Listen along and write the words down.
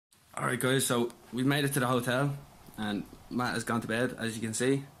Alright guys, so we've made it to the hotel and Matt has gone to bed, as you can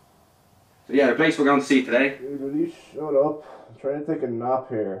see. So yeah, the place we're going to see today. Dude, will you shut up? I'm trying to take a nap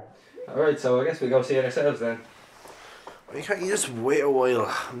here. Alright, so I guess we'll go see it ourselves then. Why can't you just wait a while?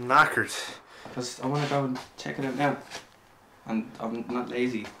 I'm knackered. Because I want to go and check it out now. And I'm not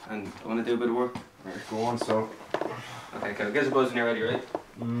lazy and I want to do a bit of work. Right, go on, so. Okay, cool. Get us a buzz when you're ready, right?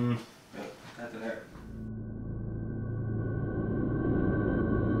 Mm. Yeah, that's it there.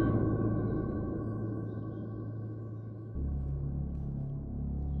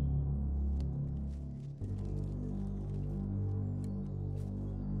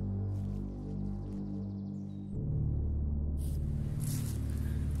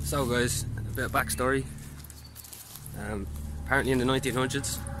 So guys, a bit of backstory. Apparently in the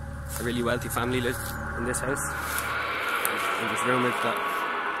 1900s, a really wealthy family lived in this house. And it was rumoured that...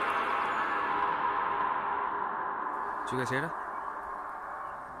 Did you guys hear that?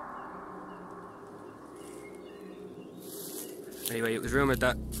 Anyway, it was rumoured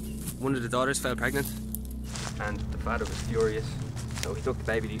that one of the daughters fell pregnant and the father was furious. So he took the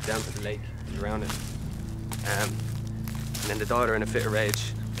baby leaf down to the lake to drown it. And then the daughter, in a fit of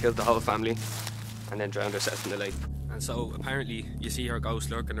rage, killed the whole family and then drowned herself in the lake. And so apparently you see her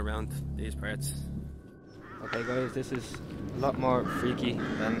ghost lurking around these parts. Okay guys, this is a lot more freaky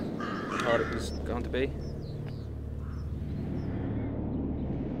than I thought it was going to be.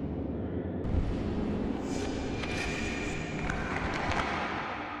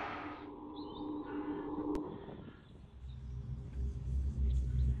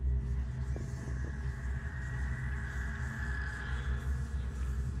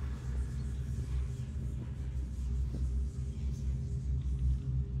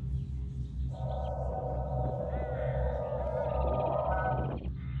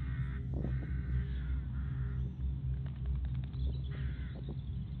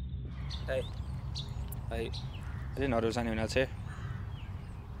 Hey, I didn't know there was anyone else here.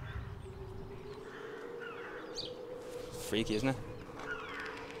 Freaky, isn't it?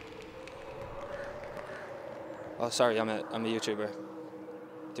 Oh, sorry, I'm a YouTuber.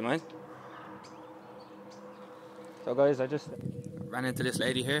 Do you mind? So guys, I just ran into this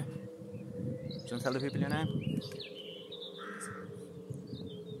lady here. Do you want to tell the people your name?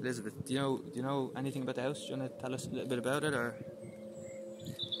 Elizabeth, do you know anything about the house? Do you want to tell us a little bit about it, or?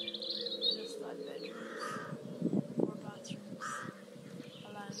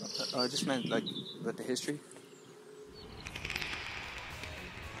 I just meant like about the history.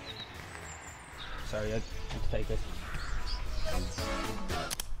 Sorry, I had to take it.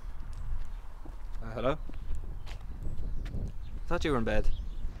 Hello? I thought you were in bed.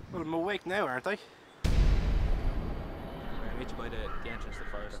 Well, I'm awake now, aren't I? I'll meet you by the entrance to the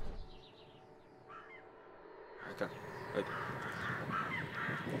forest. Okay. Right.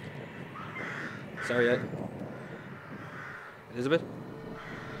 Sorry, Elizabeth?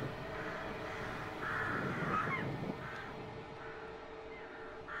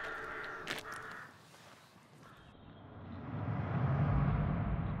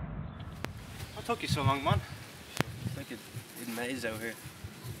 What took you so long, man? It's like a maze out here.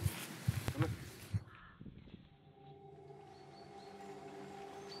 Come on.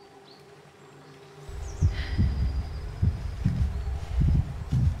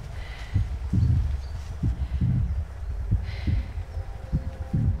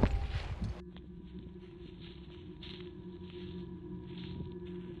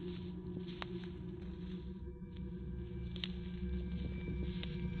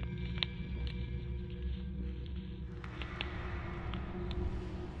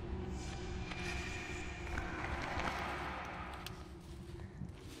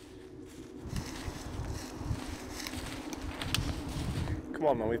 Come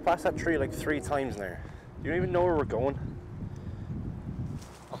on, man, we've passed that tree like 3 times now. You don't even know where we're going.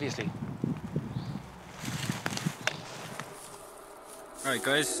 Obviously. Alright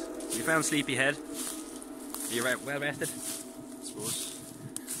guys, we found Sleepyhead. Are you well rested? I suppose.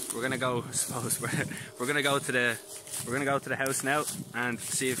 We're gonna go we're gonna go to the house now and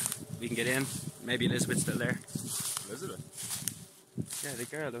see if we can get in. Maybe Elizabeth's still there. Elizabeth? Yeah, the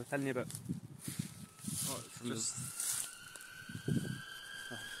girl I was telling you about. Oh, From just...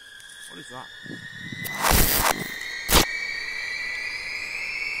 What is that?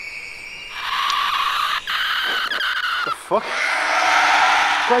 The fuck?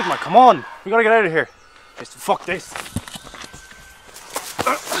 Greg, man, come on! We gotta get out of here. Just fuck this.